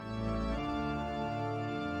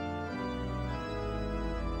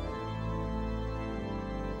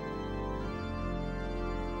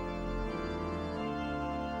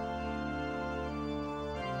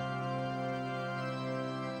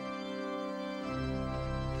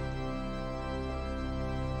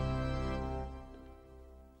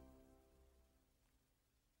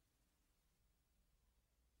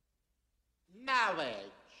Marriage.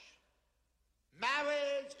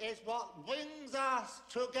 Marriage is what brings us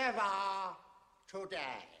together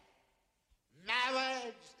today.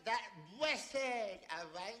 Marriage, that blessed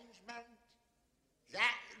arrangement,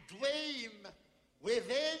 that dream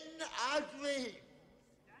within a dream.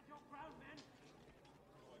 Stand your ground, men!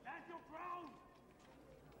 Stand your ground!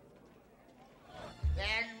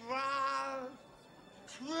 Then love,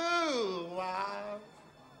 true love,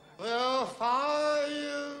 will follow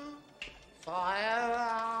you forever.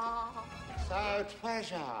 So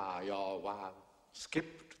treasure your love.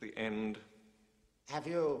 Skip to the end. Have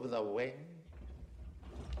you the wing?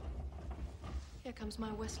 Here comes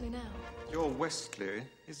my Wesley now. Your Wesley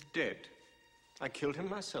is dead. I killed him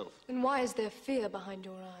myself. Then why is there fear behind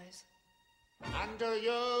your eyes? Under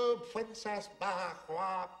you, Princess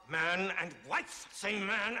Barrois. Man and wife! Say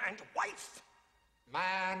man and wife!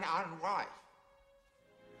 Man and wife.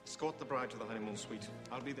 Escort the bride to the honeymoon suite.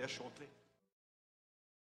 I'll be there shortly.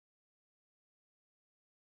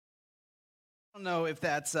 I don't know if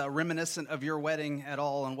that's reminiscent of your wedding at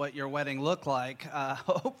all and what your wedding looked like.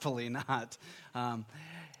 Hopefully not.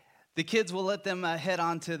 The kids will let them head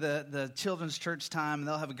on to the children's church time, and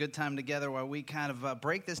they'll have a good time together while we kind of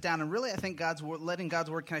break this down. And really, I think letting God's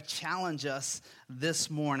word kind of challenge us this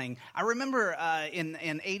morning. I remember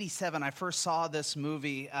in 87, I first saw this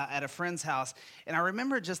movie at a friend's house, and I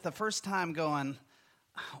remember just the first time going,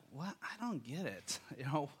 "What? I don't get it. You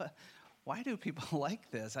know, why do people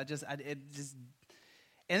like this?"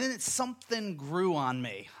 And then something grew on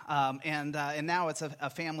me, and now it's a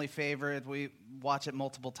family favorite. We watch it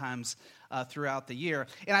multiple times throughout the year.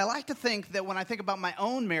 And I like to think that when I think about my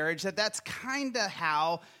own marriage, that's kind of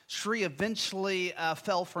how Shri eventually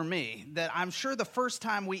fell for me. That I'm sure the first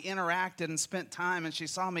time we interacted and spent time and she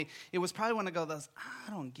saw me, it was probably when I go, I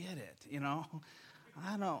don't get it, you know?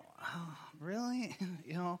 I don't, really?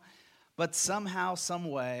 You know? But somehow, some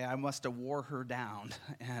way, I must have wore her down.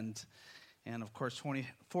 And of course,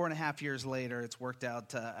 24 and a half years later, it's worked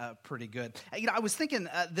out pretty good. You know, I was thinking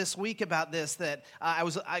this week about this, that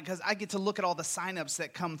because I get to look at all the signups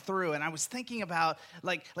that come through, and I was thinking about,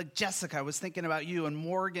 like Jessica, I was thinking about you, and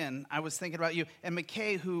Morgan, I was thinking about you, and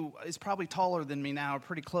McKay, who is probably taller than me now,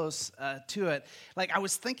 pretty close to it. Like, I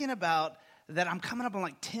was thinking about that I'm coming up on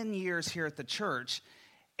like 10 years here at the church.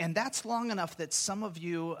 And that's long enough that some of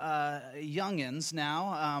you youngins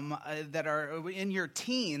now that are in your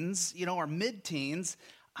teens, you know, or mid-teens,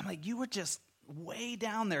 I'm like, you were just way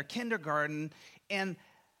down there, kindergarten. And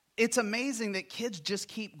it's amazing that kids just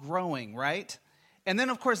keep growing, right? And then,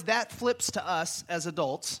 of course, that flips to us as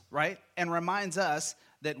adults, right? And reminds us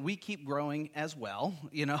that we keep growing as well,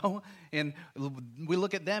 you know? And we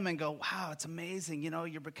look at them and go, wow, it's amazing. You know,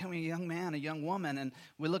 you're becoming a young man, a young woman. And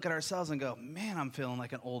we look at ourselves and go, man, I'm feeling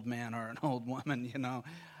like an old man or an old woman, you know?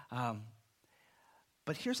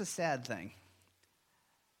 But here's a sad thing.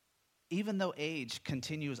 Even though age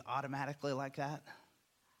continues automatically like that,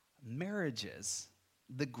 marriages,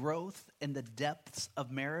 the growth and the depths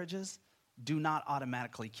of marriages do not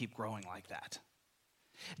automatically keep growing like that.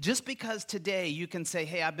 Just because today you can say,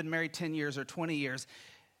 hey, I've been married 10 years or 20 years,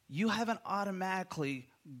 you haven't automatically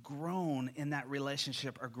grown in that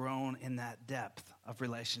relationship or grown in that depth of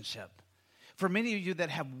relationship. For many of you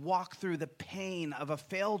that have walked through the pain of a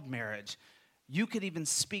failed marriage, you could even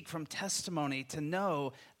speak from testimony to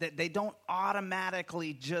know that they don't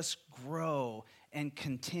automatically just grow and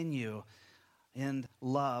continue in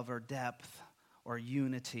love or depth or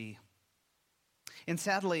unity. And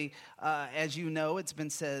sadly, as you know, it's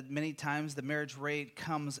been said many times, the marriage rate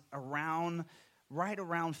comes right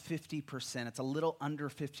around 50%. It's a little under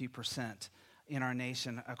 50% in our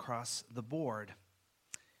nation across the board.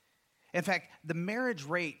 In fact, the marriage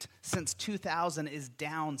rate since 2000 is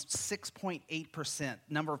down 6.8%.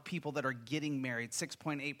 Number of people that are getting married,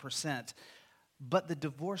 6.8%. But the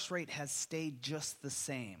divorce rate has stayed just the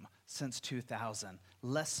same since 2000.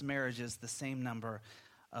 Less marriages, the same number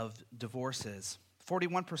of divorces.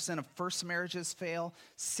 41% of first marriages fail.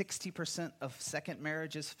 60% of second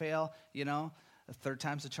marriages fail. You know, a third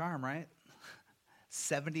time's a charm, right?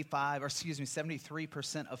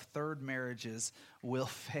 73% of third marriages will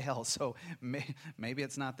fail. So maybe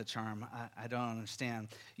it's not the charm. I don't understand.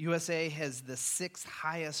 USA has the 6th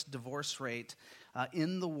highest divorce rate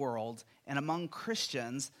in the world. And among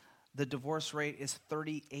Christians, the divorce rate is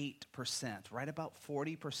 38%, right about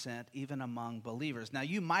 40% even among believers. Now,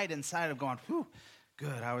 you might inside have gone, whew,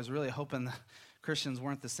 good. I was really hoping the Christians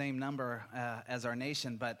weren't the same number as our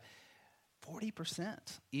nation, but 40%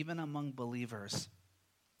 even among believers.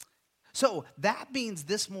 So that means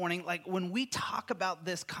this morning, like when we talk about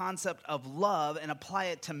this concept of love and apply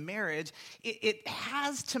it to marriage, it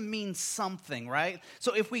has to mean something, right?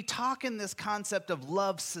 So if we talk in this concept of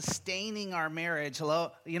love sustaining our marriage,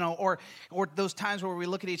 or those times where we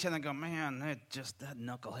look at each other and go, man, that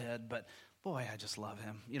knucklehead, but boy, I just love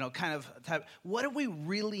him, kind of type. What are we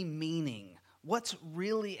really meaning? What's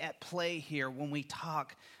really at play here when we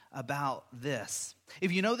talk about this?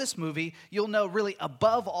 If you know this movie, you'll know really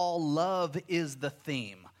above all, love is the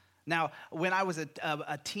theme. Now, when I was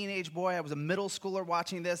a teenage boy, I was a middle schooler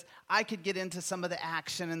watching this, I could get into some of the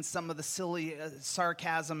action and some of the silly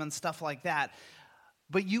sarcasm and stuff like that.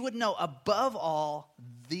 But you would know above all,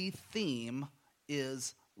 the theme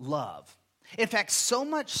is love. In fact, so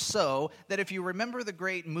much so that if you remember the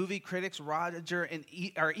great movie critics Roger and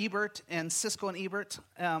Ebert and Siskel and Ebert,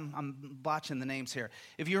 I'm botching the names here.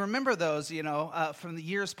 If you remember those, from the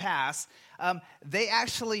years past, they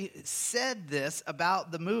actually said this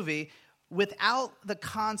about the movie: without the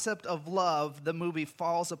concept of love, the movie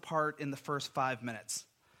falls apart in the first 5 minutes.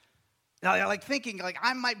 Now, thinking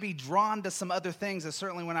I might be drawn to some other things,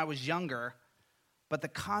 certainly when I was younger, but the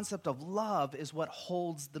concept of love is what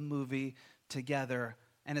holds the movie together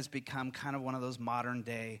and has become kind of one of those modern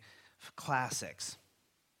day classics.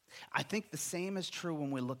 I think the same is true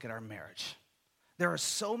when we look at our marriage. There are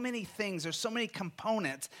so many things, there's so many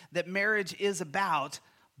components that marriage is about,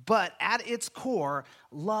 but at its core,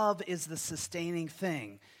 love is the sustaining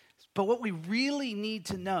thing. But what we really need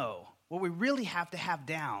to know, what we really have to have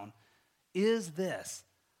down, is this: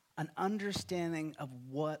 an understanding of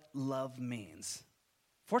what love means.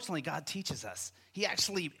 Fortunately, God teaches us. He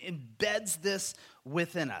actually embeds this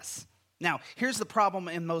within us. Now, here's the problem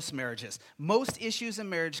in most marriages. Most issues in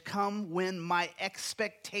marriage come when my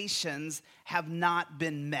expectations have not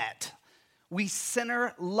been met. We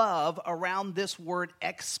center love around this word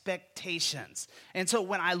expectations. And so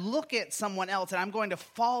when I look at someone else and I'm going to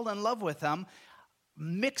fall in love with them,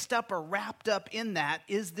 mixed up or wrapped up in that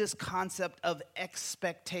is this concept of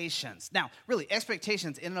expectations. Now, really,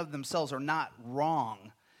 expectations in and of themselves are not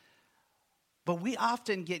wrong. But we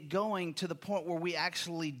often get going to the point where we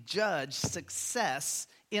actually judge success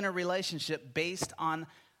in a relationship based on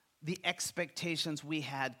the expectations we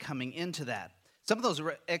had coming into that. Some of those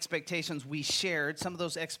expectations we shared, some of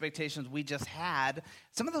those expectations we just had,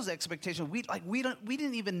 some of those expectations we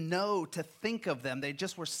didn't even know to think of them. They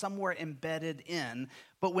just were somewhere embedded in.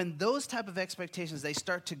 But when those type of expectations, they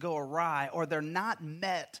start to go awry, or they're not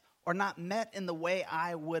met, or not met in the way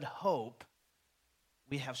I would hope,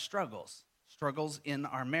 we have struggles in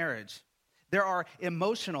our marriage. There are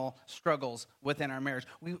emotional struggles within our marriage.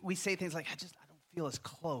 We say things like, I don't feel as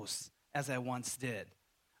close as I once did.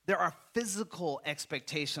 There are physical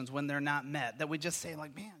expectations when they're not met that we just say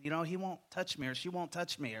like, man, he won't touch me or she won't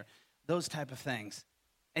touch me, or those type of things.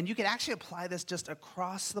 And you can actually apply this just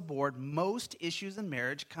across the board. Most issues in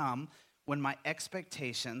marriage come when my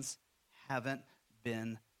expectations haven't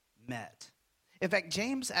been met. In fact,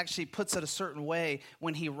 James actually puts it a certain way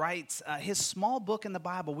when he writes his small book in the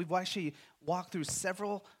Bible. We've actually walked through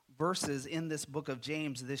several verses in this book of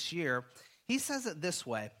James this year. He says it this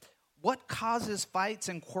way: what causes fights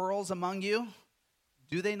and quarrels among you?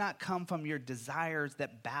 Do they not come from your desires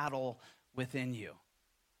that battle within you?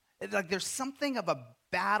 There's something of a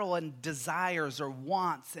battle and desires or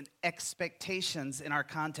wants and expectations in our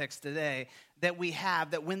context today that we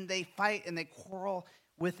have, that when they fight and they quarrel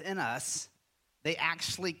within us, they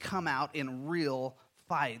actually come out in real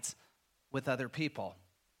fights with other people.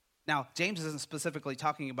 Now, James isn't specifically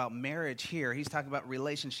talking about marriage here. He's talking about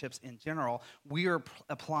relationships in general. We are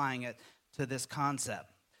applying it to this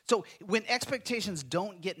concept. So when expectations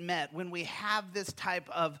don't get met, when we have this type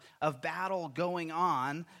of battle going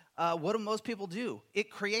on, what do most people do? It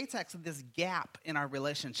creates actually this gap in our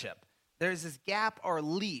relationship. There's this gap or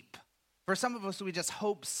leap. For some of us, we just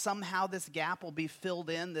hope somehow this gap will be filled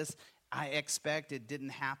in, this I expect it didn't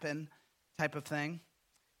happen type of thing.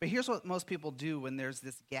 But here's what most people do when there's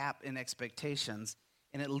this gap in expectations,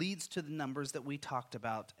 and it leads to the numbers that we talked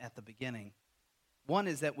about at the beginning. One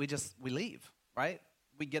is that we leave, right?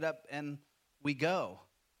 We get up and we go.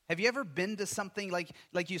 Have you ever been to something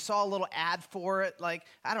like you saw a little ad for it, like,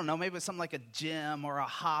 I don't know, maybe it's something like a gym or a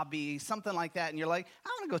hobby, something like that, and you're like, I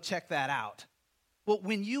want to go check that out. Well,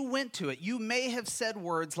 when you went to it, you may have said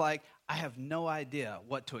words like, I have no idea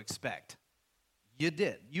what to expect. You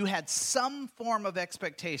did. You had some form of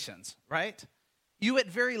expectations, right? You at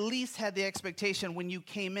very least had the expectation when you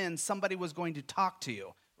came in, somebody was going to talk to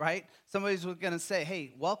you, right? Somebody was going to say,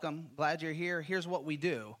 hey, welcome, glad you're here. Here's what we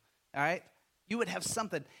do, all right? You would have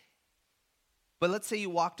something. But let's say you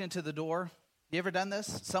walked into the door You ever done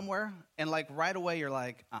this somewhere? And like right away you're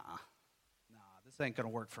like, this ain't going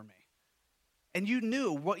to work for me. And you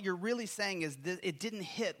knew what you're really saying is it didn't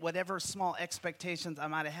hit whatever small expectations I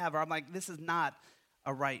might have. Or I'm like, this is not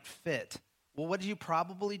a right fit. Well, what did you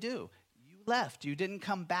probably do? You left. You didn't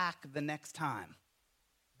come back the next time.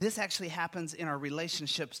 This actually happens in our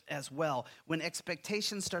relationships as well. When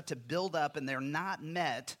expectations start to build up and they're not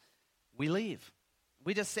met, we leave.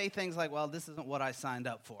 We just say things like, well, this isn't what I signed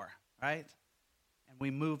up for, right? And we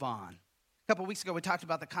move on. A couple weeks ago, we talked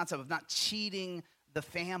about the concept of not cheating the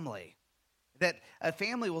family. That a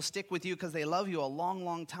family will stick with you because they love you a long,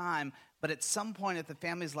 long time, but at some point if the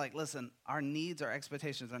family's like, listen, our needs, our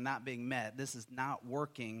expectations are not being met, this is not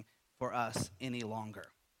working for us any longer.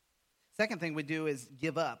 Second thing we do is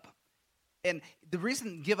give up. And the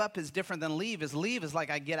reason give up is different than leave is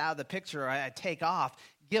like I get out of the picture, I take off.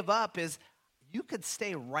 Give up is you could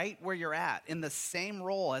stay right where you're at in the same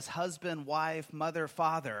role as husband, wife, mother,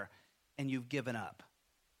 father, and you've given up.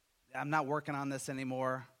 I'm not working on this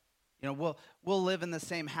anymore. You know, we'll live in the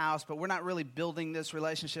same house, but we're not really building this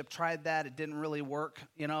relationship. Tried that. It didn't really work.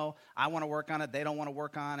 You know, I want to work on it. They don't want to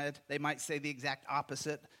work on it. They might say the exact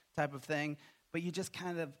opposite type of thing, but you just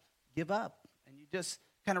kind of give up and you just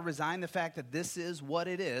kind of resign the fact that this is what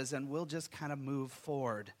it is and we'll just kind of move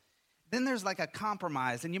forward. Then there's like a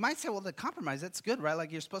compromise. And you might say, well, the compromise, that's good, right?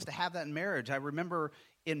 Like you're supposed to have that in marriage. I remember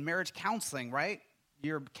in marriage counseling, right?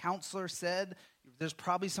 Your counselor said there's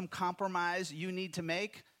probably some compromise you need to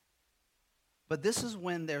make. But this is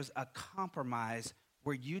when there's a compromise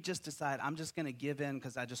where you just decide, I'm just going to give in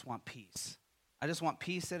because I just want peace. I just want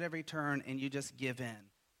peace at every turn, and you just give in.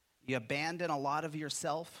 You abandon a lot of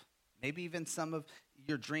yourself, maybe even some of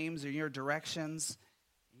your dreams or your directions.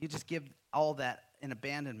 You just give all that in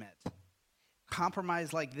abandonment.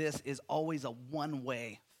 Compromise like this is always a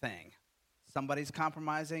one-way thing. Somebody's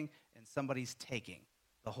compromising, and somebody's taking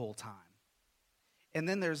the whole time. And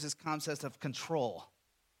then there's this concept of control.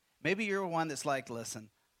 Maybe you're one that's like, listen,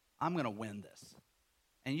 I'm going to win this.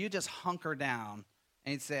 And you just hunker down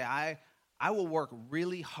and you say, I will work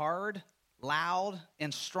really hard, loud,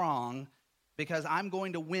 and strong because I'm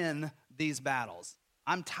going to win these battles.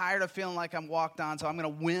 I'm tired of feeling like I'm walked on, so I'm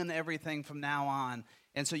going to win everything from now on.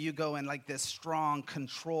 And so you go in like this strong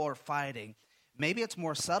control or fighting. Maybe it's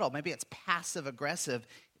more subtle. Maybe it's passive-aggressive,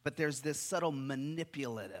 but there's this subtle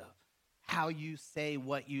manipulative. How you say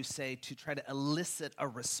what you say to try to elicit a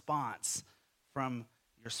response from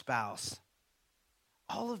your spouse.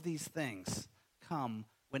 All of these things come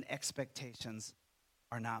when expectations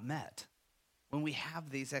are not met. When we have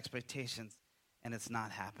these expectations and it's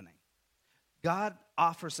not happening. God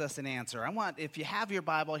offers us an answer. I want, if you have your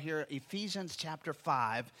Bible here, Ephesians chapter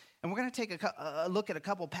 5, and we're going to take a look at a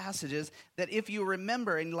couple passages that if you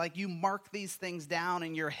remember and like you mark these things down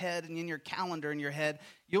in your head and in your calendar in your head,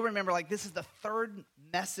 you'll remember like this is the third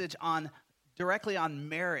message directly on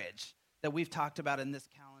marriage that we've talked about in this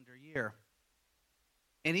calendar year.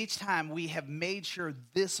 And each time we have made sure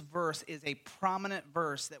this verse is a prominent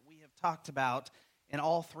verse that we have talked about in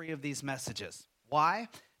all three of these messages. Why?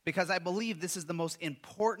 Because I believe this is the most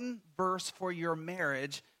important verse for your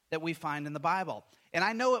marriage that we find in the Bible. And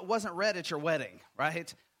I know it wasn't read at your wedding,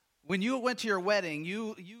 right? When you went to your wedding,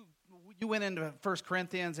 you went into 1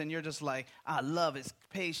 Corinthians and you're just like, I love is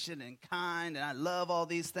patient and kind and I love all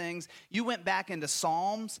these things. You went back into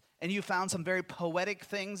Psalms and you found some very poetic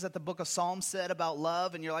things that the book of Psalms said about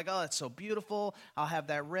love and you're like, oh, it's so beautiful. I'll have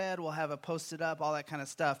that read. We'll have it posted up, all that kind of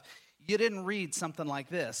stuff. You didn't read something like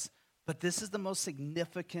this. But this is the most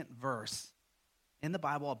significant verse in the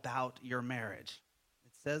Bible about your marriage.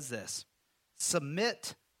 It says this,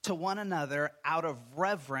 submit to one another out of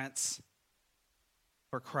reverence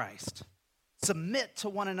for Christ. Submit to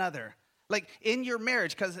one another. Like in your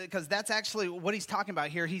marriage, because that's actually what he's talking about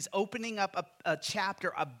here. He's opening up a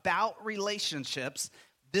chapter about relationships.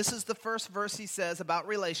 This is the first verse he says about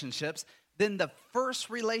relationships. Then the first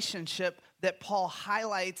relationship that Paul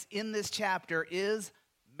highlights in this chapter is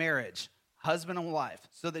marriage, husband and wife,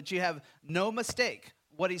 so that you have no mistake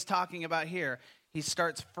what he's talking about here. He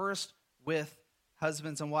starts first with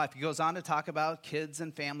husbands and wife. He goes on to talk about kids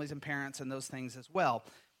and families and parents and those things as well.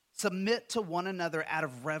 Submit to one another out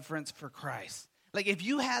of reverence for Christ. Like if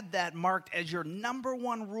you had that marked as your number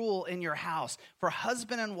one rule in your house for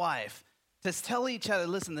husband and wife, to tell each other,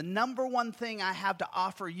 listen, the number one thing I have to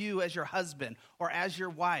offer you as your husband or as your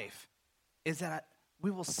wife is that we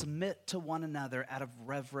will submit to one another out of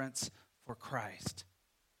reverence for Christ.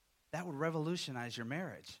 That would revolutionize your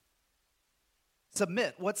marriage.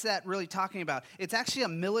 Submit, what's that really talking about? It's actually a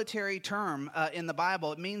military term in the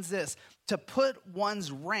Bible. It means this, to put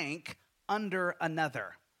one's rank under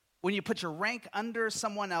another. When you put your rank under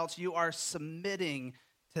someone else, you are submitting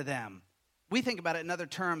to them. We think about it in other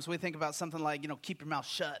terms. We think about something like, keep your mouth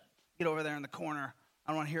shut. Get over there in the corner.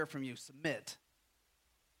 I don't want to hear from you. Submit.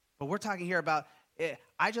 But we're talking here about,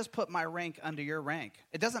 I just put my rank under your rank.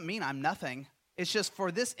 It doesn't mean I'm nothing. It's just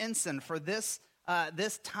for this instant, for this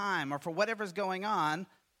time, or for whatever's going on,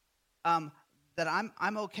 that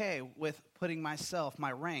I'm okay with putting my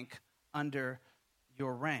rank under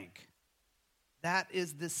your rank. That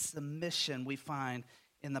is the submission we find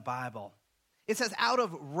in the Bible. It says out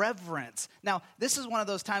of reverence. Now, this is one of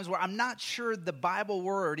those times where I'm not sure the Bible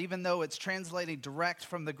word, even though it's translating direct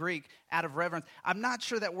from the Greek, out of reverence, I'm not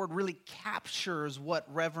sure that word really captures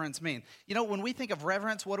what reverence means. When we think of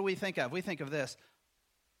reverence, what do we think of? We think of this.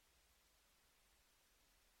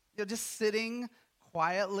 Just sitting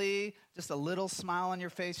quietly, just a little smile on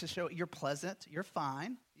your face to show you're pleasant, you're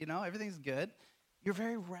fine, everything's good. You're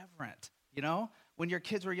very reverent. When your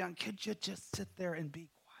kids were young, could you just sit there and be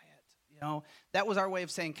quiet? That was our way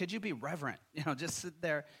of saying, could you be reverent? Just sit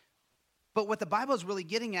there. But what the Bible is really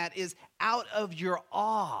getting at is out of your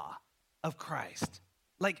awe of Christ.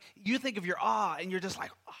 Like, you think of your awe and you're just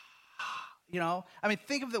like,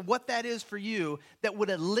 think of what that is for you that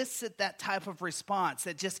would elicit that type of response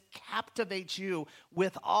that just captivates you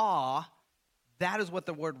with awe. That is what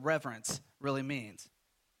the word reverence really means.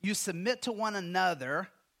 You submit to one another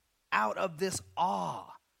out of this awe,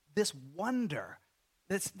 this wonder,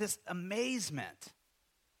 this amazement.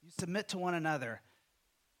 You submit to one another.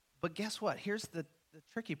 But guess what? Here's the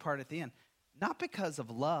tricky part at the end. Not because of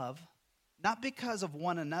love, not because of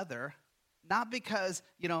one another, not because,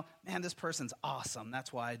 man, this person's awesome.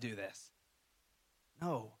 That's why I do this.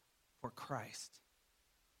 No, for Christ.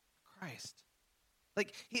 Christ.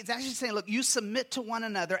 Like, he's actually saying, look, you submit to one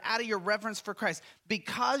another out of your reverence for Christ.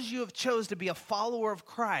 Because you have chose to be a follower of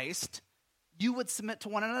Christ, you would submit to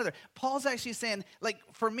one another. Paul's actually saying, like,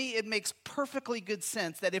 for me, it makes perfectly good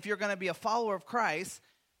sense that if you're going to be a follower of Christ,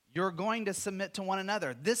 you're going to submit to one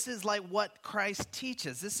another. This is like what Christ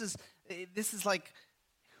teaches. This is like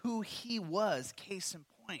who he was, case in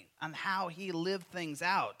point, on how he lived things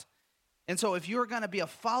out. And so if you're going to be a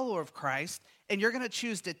follower of Christ and you're going to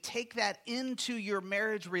choose to take that into your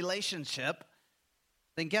marriage relationship,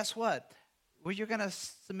 then guess what? Well, you're going to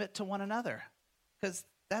submit to one another because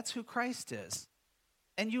that's who Christ is.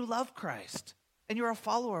 And you love Christ and you're a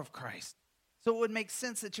follower of Christ. So it would make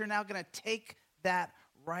sense that you're now going to take that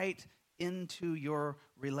right into your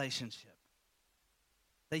relationship,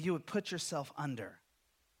 that you would put yourself under,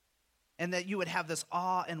 and that you would have this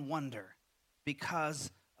awe and wonder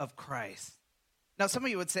because of Christ. Now, some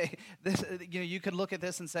of you would say this. You could look at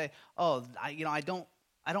this and say, "Oh, I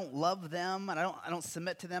don't love them, and I don't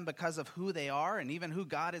submit to them because of who they are, and even who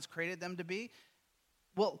God has created them to be."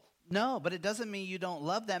 Well, no, but it doesn't mean you don't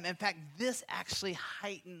love them. In fact, this actually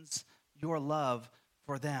heightens your love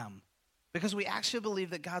for them, because we actually believe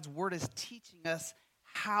that God's word is teaching us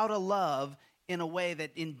how to love in a way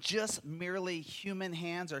that in just merely human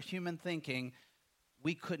hands or human thinking,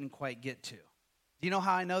 we couldn't quite get to. Do you know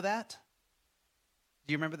how I know that?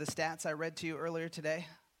 Do you remember the stats I read to you earlier today?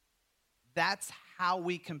 That's how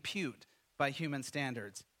we compute by human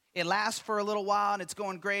standards. It lasts for a little while and it's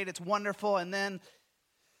going great, it's wonderful, and then,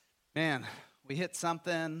 man, we hit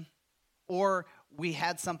something, or we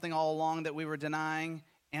had something all along that we were denying,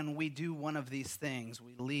 and we do one of these things.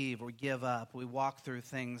 We leave, we give up, we walk through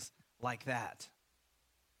things like that.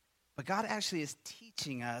 But God actually is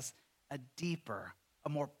teaching us a deeper, a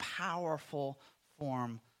more powerful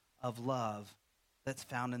form of love that's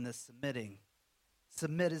found in this submitting.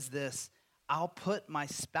 Submit is this: I'll put my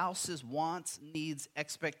spouse's wants, needs,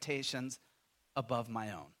 expectations above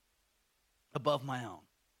my own. Above my own.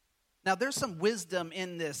 Now, there's some wisdom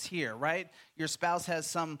in this here, right? Your spouse has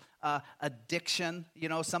some addiction,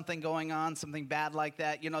 something going on, something bad like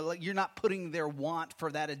that. You're not putting their want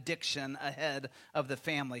for that addiction ahead of the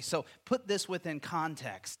family. So put this within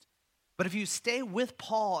context. But if you stay with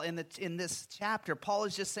Paul in this chapter, Paul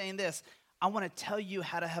is just saying this: I want to tell you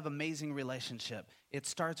how to have amazing relationship. It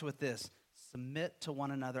starts with this: submit to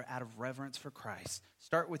one another out of reverence for Christ.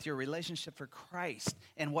 Start with your relationship for Christ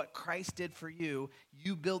and what Christ did for you.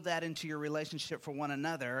 You build that into your relationship for one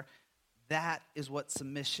another. That is what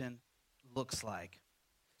submission looks like.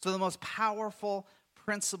 So the most powerful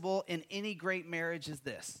principle in any great marriage is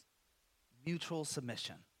this: mutual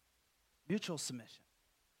submission. Mutual submission.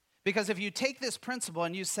 Because if you take this principle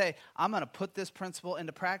and you say, I'm going to put this principle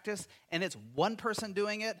into practice, and it's one person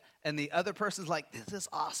doing it, and the other person's like, this is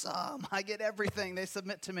awesome, I get everything, they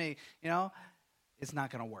submit to me, it's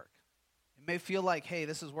not going to work. It may feel like, hey,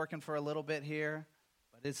 this is working for a little bit here,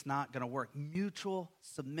 but but it's not going to work. Mutual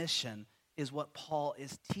submission is what Paul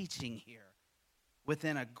is teaching here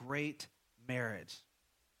within a great marriage.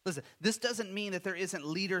 Listen, this doesn't mean that there isn't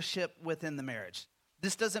leadership within the marriage.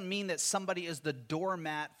 This doesn't mean that somebody is the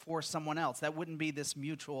doormat for someone else. That wouldn't be this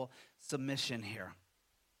mutual submission here.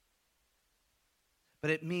 But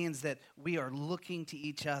it means that we are looking to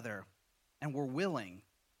each other and we're willing,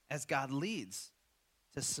 as God leads,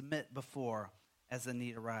 to submit before as the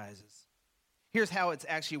need arises. Here's how it's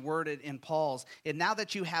actually worded in Paul's. And now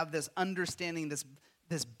that you have this understanding,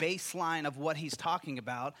 this baseline of what he's talking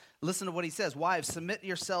about, listen to what he says. Wives, submit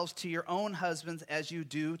yourselves to your own husbands as you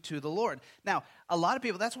do to the Lord. Now, a lot of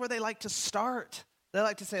people, that's where they like to start. They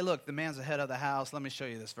like to say, look, the man's the head of the house. Let me show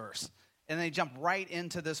you this verse. And they jump right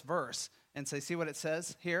into this verse and say, see what it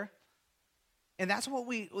says here? And that's when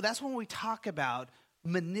we talk about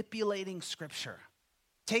manipulating Scripture.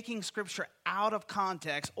 Taking Scripture out of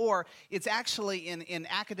context, or it's actually in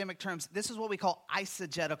academic terms, this is what we call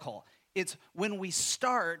eisegetical. It's when we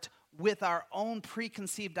start with our own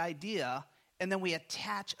preconceived idea and then we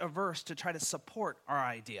attach a verse to try to support our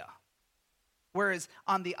idea. Whereas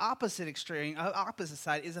on the opposite extreme, opposite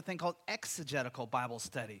side is a thing called exegetical Bible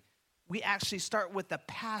study. We actually start with the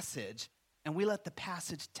passage and we let the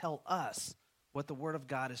passage tell us what the Word of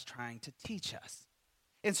God is trying to teach us.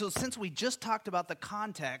 And so since we just talked about the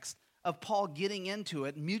context of Paul getting into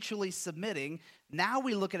it, mutually submitting, now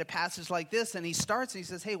we look at a passage like this, and he starts and he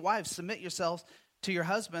says, hey, wives, submit yourselves to your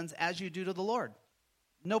husbands as you do to the Lord.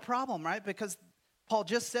 No problem, right? Because Paul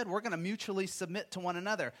just said we're going to mutually submit to one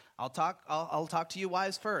another. I'll talk to you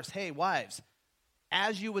wives first. Hey, wives,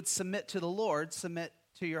 as you would submit to the Lord, submit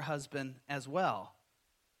to your husband as well.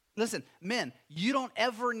 Listen, men, you don't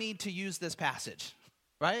ever need to use this passage,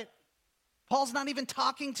 right? Paul's not even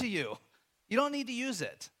talking to you. You don't need to use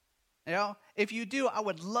it. You know, if you do, I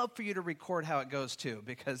would love for you to record how it goes too,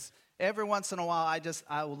 because every once in a while,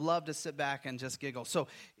 I would love to sit back and just giggle. So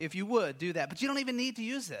if you would, do that. But you don't even need to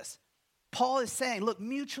use this. Paul is saying, look,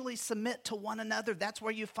 mutually submit to one another. That's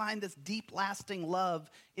where you find this deep, lasting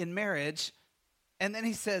love in marriage. And then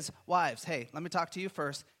he says, wives, hey, let me talk to you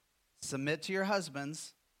first. Submit to your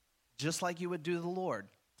husbands just like you would do the Lord.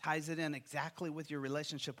 Ties it in exactly with your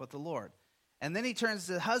relationship with the Lord. And then he turns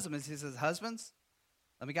to the husbands. He says, husbands,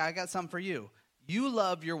 I got something for you. You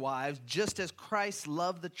love your wives just as Christ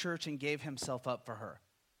loved the church and gave himself up for her.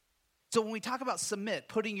 So when we talk about submit,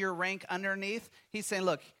 putting your rank underneath, he's saying,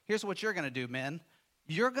 look, here's what you're going to do, men.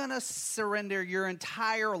 You're going to surrender your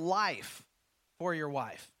entire life for your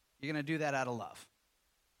wife. You're going to do that out of love.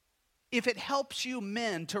 If it helps you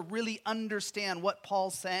men to really understand what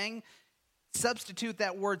Paul's saying, substitute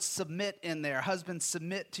that word submit in there. Husbands,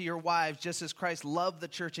 submit to your wives just as Christ loved the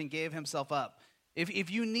church and gave himself up.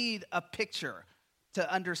 If you need a picture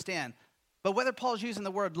to understand. But whether Paul's using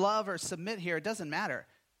the word love or submit here, it doesn't matter.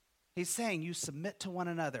 He's saying you submit to one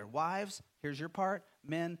another. Wives, here's your part.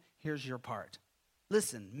 Men, here's your part.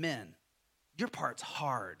 Listen, men, your part's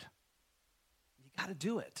hard. You got to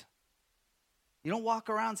do it. You don't walk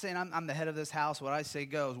around saying, I'm the head of this house. What I say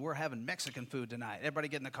goes. We're having Mexican food tonight. Everybody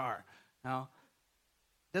get in the car. No,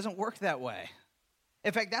 it doesn't work that way.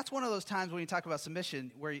 In fact, that's one of those times when you talk about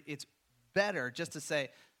submission where it's better just to say,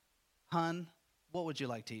 hun, what would you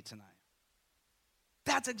like to eat tonight?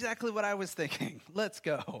 That's exactly what I was thinking. Let's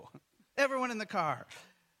go. Everyone in the car.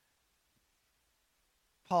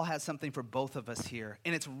 Paul has something for both of us here,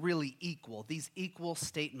 and it's really equal, these equal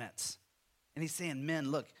statements. And he's saying,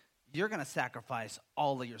 men, look, you're going to sacrifice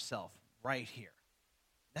all of yourself right here.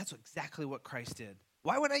 That's exactly what Christ did.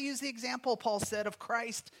 Why would I use the example, Paul said, of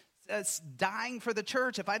Christ dying for the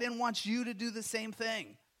church if I didn't want you to do the same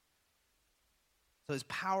thing? So his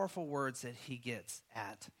powerful words that he gets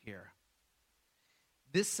at here.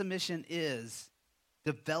 This submission is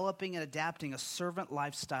developing and adapting a servant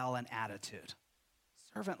lifestyle and attitude.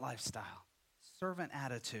 Servant lifestyle, servant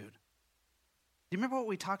attitude. Do you remember what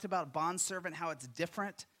we talked about bondservant, how it's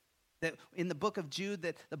different? That in the book of Jude,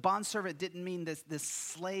 that the bondservant didn't mean this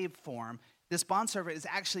slave form. This bondservant is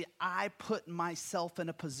actually, I put myself in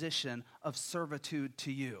a position of servitude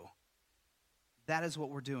to you. That is what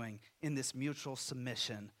we're doing in this mutual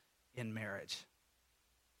submission in marriage.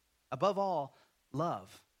 Above all,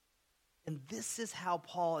 love. And this is how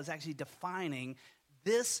Paul is actually defining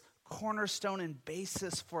this cornerstone and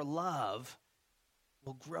basis for love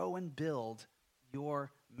will grow and build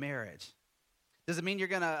your marriage. Does it mean you're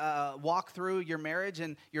going to walk through your marriage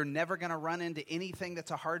and you're never going to run into anything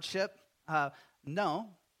that's a hardship? No.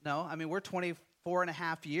 I mean, we're 24 and a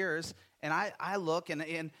half years, and I look,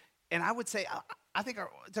 and I would say, I think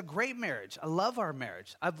it's a great marriage. I love our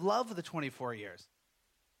marriage. I've loved the 24 years.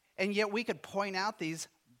 And yet we could point out these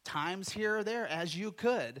times here or there, as you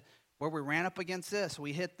could, where we ran up against this,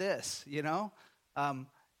 we hit this, But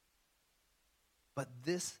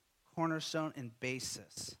this cornerstone and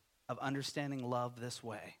basis of understanding love this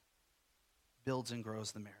way builds and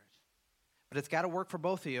grows the marriage. But it's got to work for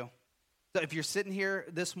both of you. So if you're sitting here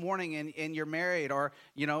this morning and you're married, or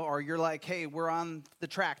you're like, hey, we're on the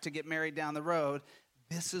track to get married down the road,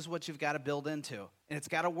 this is what you've got to build into. And it's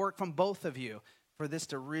got to work from both of you for this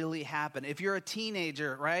to really happen. If you're a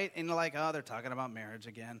teenager, right, and you're like, oh, they're talking about marriage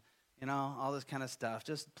again, all this kind of stuff.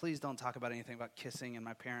 Just please don't talk about anything about kissing and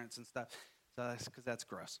my parents and stuff, because that's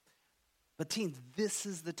gross. But teens, this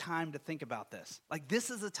is the time to think about this. Like, this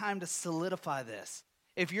is the time to solidify this.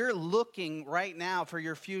 If you're looking right now for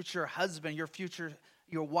your future husband,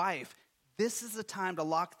 your wife, this is the time to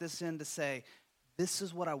lock this in, to say, this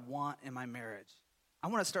is what I want in my marriage. I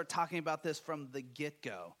want to start talking about this from the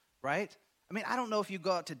get-go, right? I mean, I don't know if you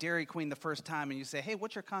go out to Dairy Queen the first time and you say, hey,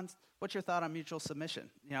 what's your thought on mutual submission?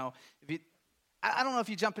 I don't know if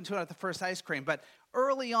you jump into it at the first ice cream, but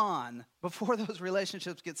early on, before those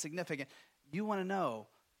relationships get significant, you want to know,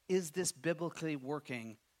 is this biblically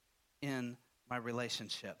working in my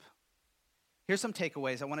relationship? Here's some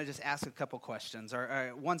takeaways. I want to just ask a couple questions.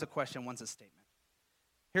 Or one's a question, one's a statement.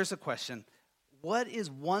 Here's a question. What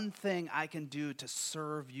is one thing I can do to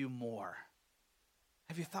serve you more?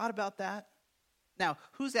 Have you thought about that? Now,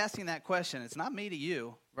 who's asking that question? It's not me to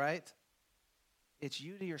you, right? It's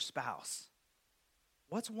you to your spouse.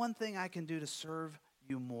 What's one thing I can do to serve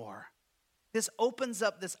you more? This opens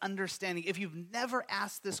up this understanding. If you've never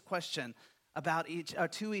asked this question about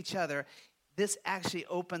to each other, this actually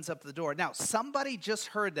opens up the door. Now, somebody just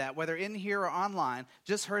heard that, whether in here or online,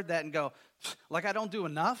 just heard that and go, like, I don't do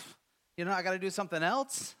enough? I got to do something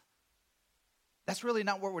else? That's really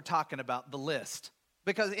not what we're talking about, the list.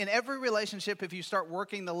 Because in every relationship, if you start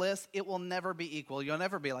working the list, it will never be equal. You'll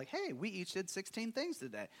never be like, hey, we each did 16 things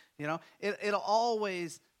today. It'll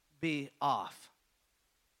always be off.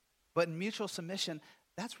 But in mutual submission,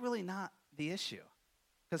 that's really not the issue.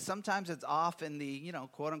 Because sometimes it's off in the,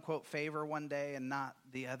 quote-unquote favor one day and not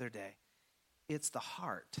the other day. It's the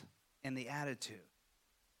heart and the attitude.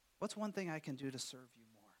 What's one thing I can do to serve you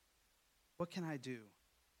more? What can I do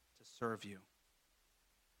to serve you?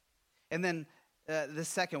 And then the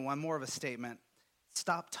second one, more of a statement.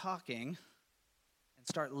 Stop talking and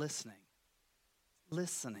start listening.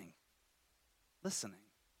 Listening.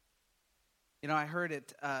 I heard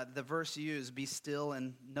it, the verse used, be still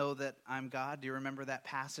and know that I'm God. Do you remember that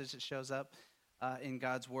passage that shows up in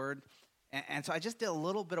God's word? And so I just did a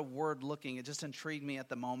little bit of word looking. It just intrigued me at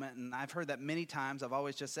the moment. And I've heard that many times. I've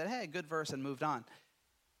always just said, hey, good verse, and moved on.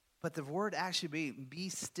 But the word actually be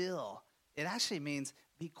still. It actually means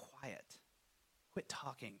be quiet. Quit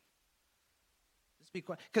talking. Just be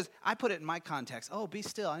quiet. Because I put it in my context. Oh, be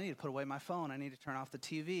still. I need to put away my phone. I need to turn off the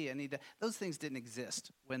TV. Those things didn't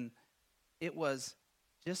exist when it was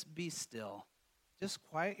just be still. Just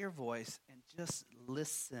quiet your voice and just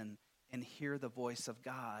listen and hear the voice of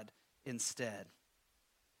God instead.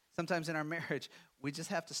 Sometimes in our marriage, we just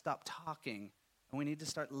have to stop talking and we need to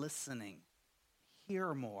start listening.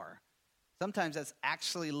 Hear more. Sometimes that's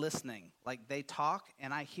actually listening. Like they talk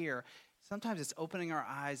and I hear. Sometimes it's opening our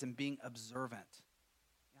eyes and being observant.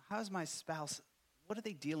 How's my spouse? What are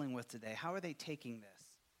they dealing with today? How are they taking this?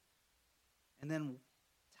 And then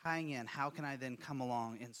tying in, how can I then come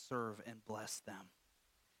along and serve and bless them?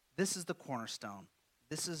 This is the cornerstone.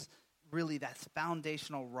 This is really that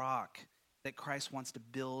foundational rock that Christ wants to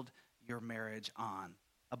build your marriage on.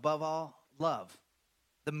 Above all, love.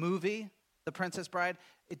 The movie, The Princess Bride,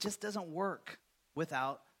 it just doesn't work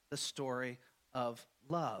without the story of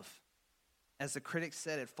love. As the critics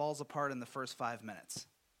said, it falls apart in the first 5 minutes.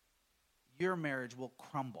 Your marriage will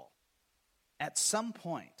crumble at some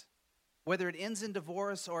point. Whether it ends in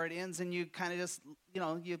divorce or it ends and you kind of just,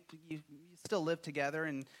 you still live together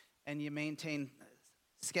and you maintain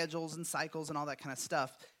schedules and cycles and all that kind of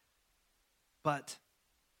stuff. But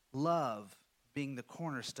love, being the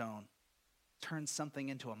cornerstone, turns something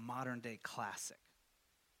into a modern day classic.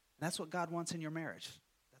 And that's what God wants in your marriage.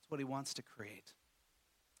 That's what he wants to create.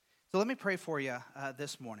 So let me pray for you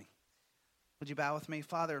this morning. Would you bow with me?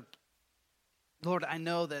 Father, Lord, I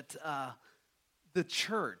know that the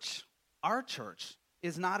church, our church,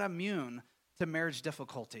 is not immune to marriage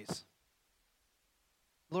difficulties.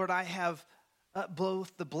 Lord, I have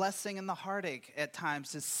both the blessing and the heartache at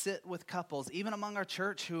times to sit with couples, even among our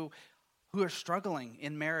church, who are struggling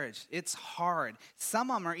in marriage. It's hard. Some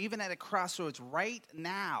of them are even at a crossroads right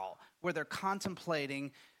now where they're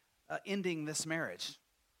contemplating ending this marriage.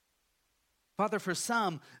 Father, for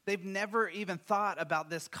some, they've never even thought about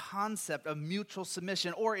this concept of mutual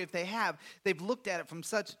submission, or if they have, they've looked at it from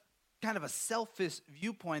such kind of a selfish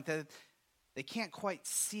viewpoint that they can't quite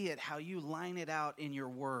see it how you line it out in your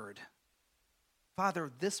word.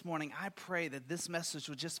 Father, this morning, I pray that this message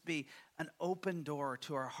would just be an open door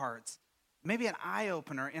to our hearts, maybe an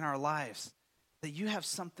eye-opener in our lives, that you have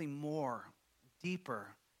something more, deeper,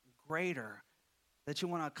 greater that you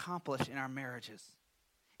want to accomplish in our marriages.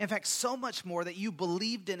 In fact, so much more that you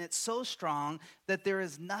believed in it so strong that there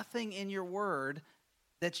is nothing in your word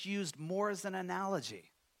that's used more as an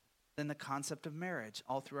analogy than the concept of marriage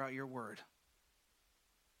all throughout your word.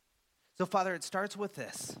 So, Father, it starts with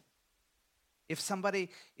this. If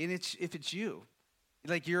it's you,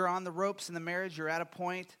 like you're on the ropes in the marriage, you're at a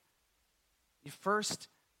point, you first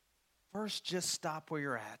just stop where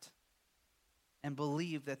you're at and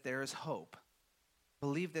believe that there is hope.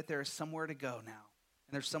 Believe that there is somewhere to go now.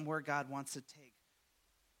 And there's somewhere God wants to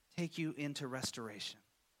take you into restoration.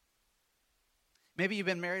 Maybe you've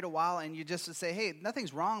been married a while and you just say, hey,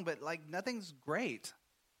 nothing's wrong, but like nothing's great.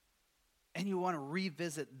 And you want to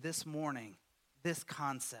revisit this morning, this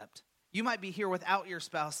concept. You might be here without your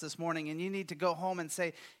spouse this morning and you need to go home and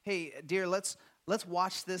say, hey, dear, let's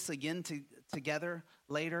watch this again together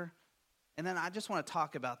later. And then I just want to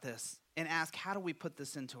talk about this and ask, how do we put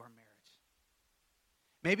this into our marriage?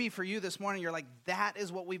 Maybe for you this morning, you're like, that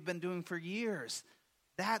is what we've been doing for years.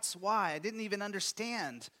 That's why. I didn't even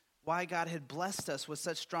understand why God had blessed us with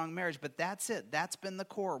such strong marriage, but that's it. That's been the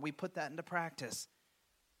core. We put that into practice.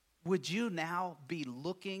 Would you now be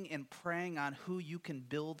looking and praying on who you can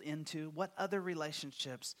build into? What other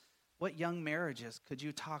relationships, what young marriages could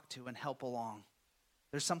you talk to and help along?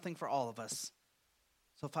 There's something for all of us.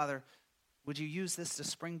 So, Father, would you use this to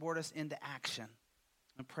springboard us into action?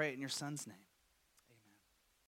 And pray it in your Son's name.